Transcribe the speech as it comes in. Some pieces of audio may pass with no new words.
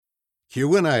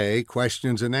Q&A,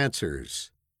 questions and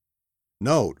answers.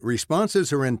 Note,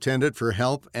 responses are intended for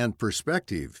help and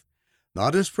perspective,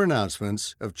 not as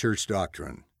pronouncements of church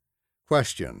doctrine.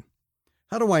 Question: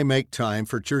 how do I make time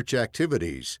for church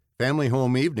activities, family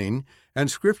home evening,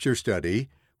 and scripture study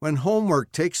when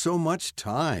homework takes so much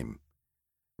time?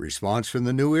 Response from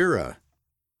the New Era: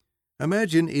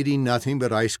 imagine eating nothing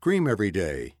but ice cream every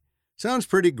day. Sounds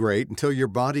pretty great until your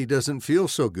body doesn't feel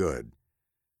so good.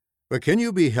 But can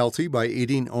you be healthy by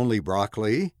eating only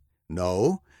broccoli?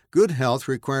 No. Good health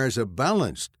requires a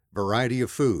balanced variety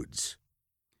of foods.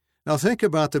 Now think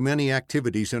about the many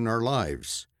activities in our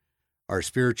lives. Our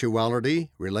spirituality,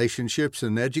 relationships,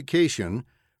 and education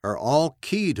are all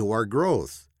key to our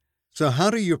growth. So how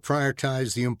do you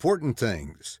prioritize the important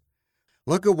things?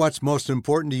 Look at what's most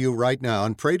important to you right now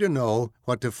and pray to know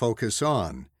what to focus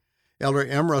on. Elder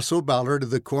M. Russell Ballard of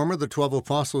the Quorum of the 12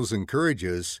 Apostles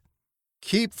encourages,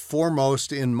 keep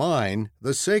foremost in mind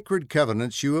the sacred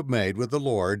covenants you have made with the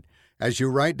Lord as you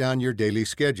write down your daily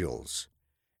schedules.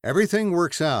 Everything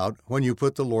works out when you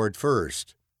put the Lord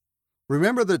first.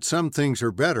 Remember that some things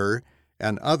are better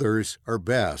and others are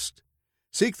best.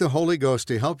 Seek the Holy Ghost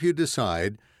to help you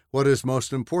decide what is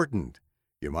most important.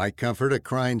 You might comfort a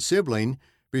crying sibling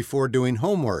before doing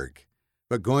homework,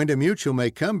 but going to Mutual may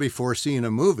come before seeing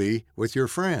a movie with your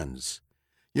friends.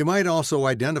 You might also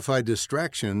identify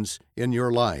distractions in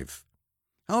your life.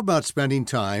 How about spending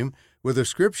time with the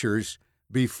Scriptures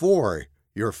before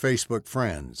your Facebook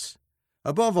friends?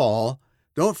 Above all,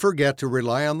 don't forget to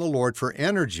rely on the Lord for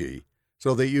energy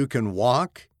so that you can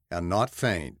walk and not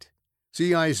faint.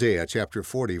 See Isaiah chapter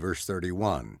 40, verse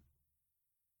 31.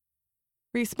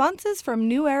 Responses from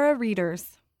New Era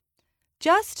readers.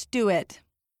 Just do it.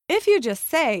 If you just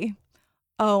say,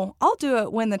 "Oh, I'll do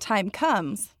it when the time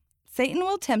comes," Satan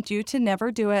will tempt you to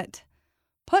never do it.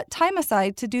 Put time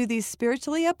aside to do these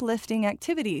spiritually uplifting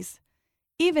activities,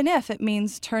 even if it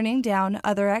means turning down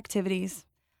other activities.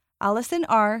 Allison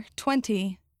R.,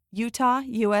 20, Utah,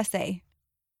 USA.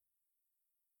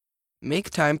 Make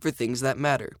time for things that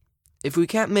matter. If we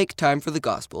can't make time for the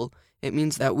gospel, it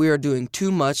means that we are doing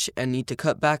too much and need to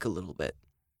cut back a little bit.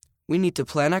 We need to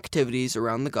plan activities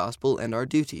around the gospel and our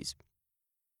duties.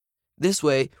 This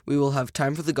way, we will have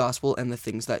time for the gospel and the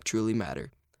things that truly matter.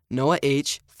 Noah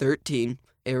H., 13,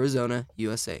 Arizona,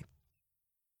 USA.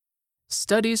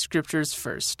 Study scriptures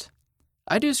first.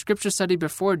 I do scripture study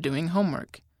before doing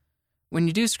homework. When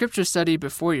you do scripture study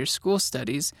before your school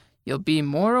studies, you'll be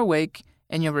more awake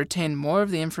and you'll retain more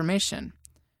of the information.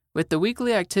 With the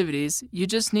weekly activities, you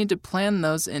just need to plan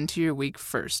those into your week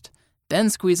first,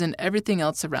 then squeeze in everything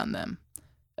else around them.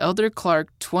 Elder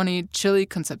Clark, 20, Chile,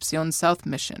 Concepcion, South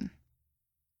Mission.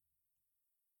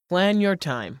 Plan your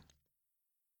time.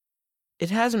 It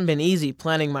hasn't been easy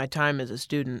planning my time as a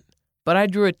student, but I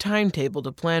drew a timetable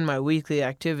to plan my weekly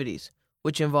activities,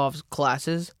 which involves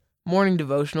classes, morning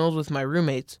devotionals with my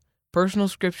roommates, personal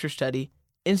scripture study,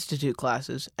 institute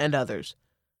classes, and others.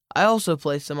 I also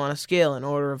placed them on a scale in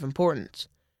order of importance.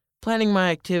 Planning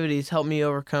my activities helped me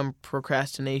overcome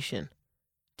procrastination.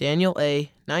 Daniel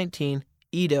A., 19,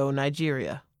 Edo,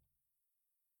 Nigeria.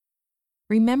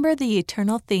 Remember the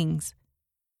eternal things.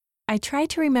 I try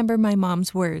to remember my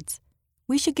mom's words.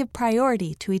 We should give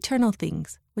priority to eternal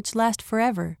things, which last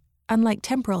forever, unlike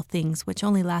temporal things which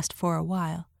only last for a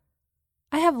while.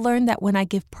 I have learned that when I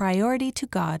give priority to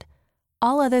God,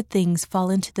 all other things fall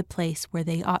into the place where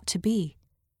they ought to be.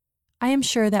 I am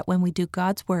sure that when we do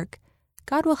God's work,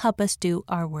 God will help us do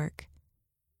our work.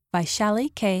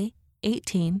 Vaishali K.,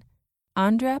 18,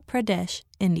 Andhra Pradesh,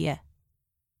 India.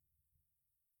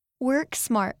 Work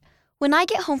smart. When I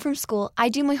get home from school, I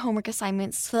do my homework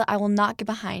assignments so that I will not get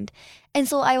behind, and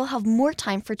so I will have more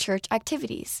time for church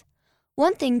activities.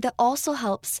 One thing that also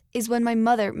helps is when my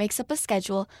mother makes up a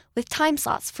schedule with time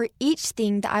slots for each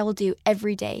thing that I will do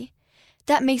every day.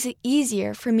 That makes it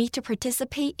easier for me to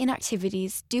participate in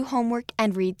activities, do homework,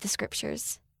 and read the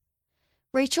scriptures.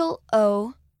 Rachel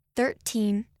O.,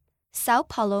 13, Sao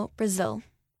Paulo, Brazil.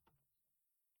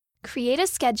 Create a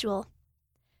schedule.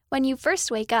 When you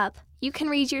first wake up, you can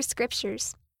read your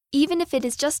scriptures, even if it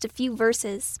is just a few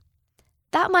verses.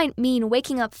 That might mean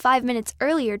waking up 5 minutes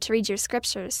earlier to read your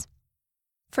scriptures.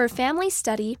 For family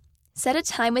study, set a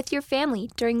time with your family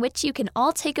during which you can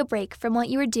all take a break from what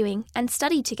you are doing and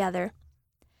study together.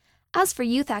 As for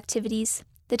youth activities,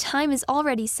 the time is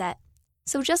already set,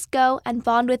 so just go and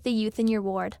bond with the youth in your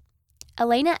ward.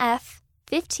 Elena F.,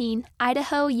 15,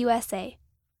 Idaho, USA.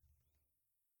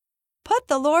 Put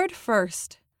the Lord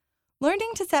first.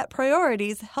 Learning to set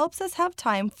priorities helps us have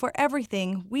time for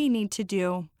everything we need to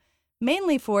do,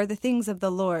 mainly for the things of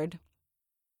the Lord.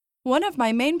 One of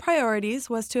my main priorities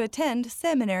was to attend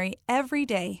seminary every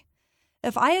day.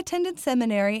 If I attended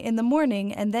seminary in the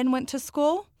morning and then went to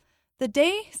school, the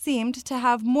day seemed to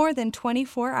have more than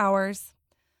 24 hours.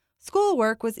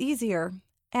 Schoolwork was easier,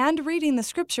 and reading the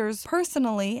scriptures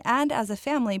personally and as a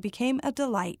family became a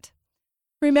delight.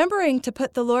 Remembering to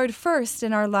put the Lord first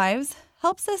in our lives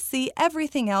helps us see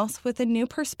everything else with a new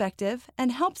perspective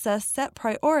and helps us set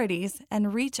priorities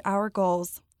and reach our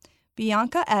goals.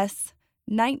 Bianca S.,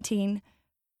 19,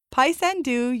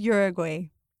 Paysandú,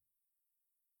 Uruguay.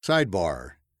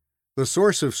 Sidebar: The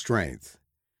source of strength.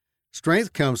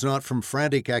 Strength comes not from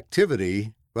frantic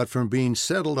activity, but from being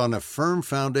settled on a firm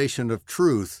foundation of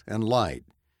truth and light.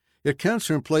 It comes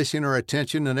from placing our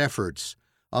attention and efforts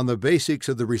on the basics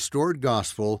of the restored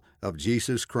gospel of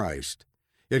Jesus Christ.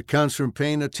 It comes from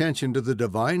paying attention to the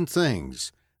divine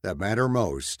things that matter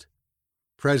most.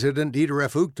 President Dieter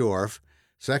F. Uchtdorf,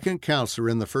 second counselor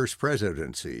in the First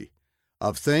Presidency.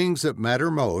 Of Things That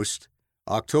Matter Most,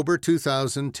 October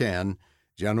 2010,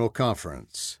 General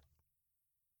Conference.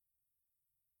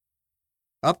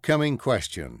 Upcoming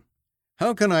question: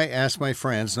 How can I ask my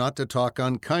friends not to talk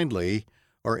unkindly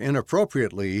or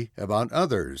inappropriately about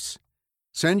others?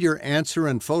 Send your answer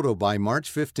and photo by March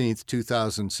 15,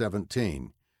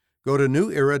 2017. Go to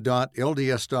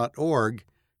newera.lds.org,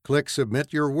 click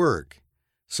Submit Your Work.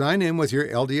 Sign in with your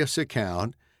LDS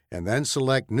account, and then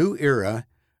select New Era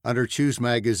under Choose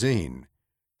Magazine.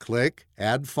 Click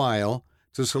Add File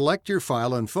to select your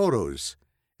file and photos,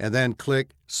 and then click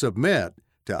Submit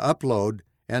to upload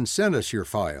and send us your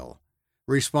file.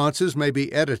 Responses may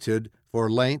be edited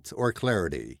for length or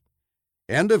clarity.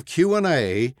 End of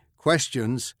Q&A,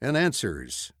 questions and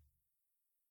answers.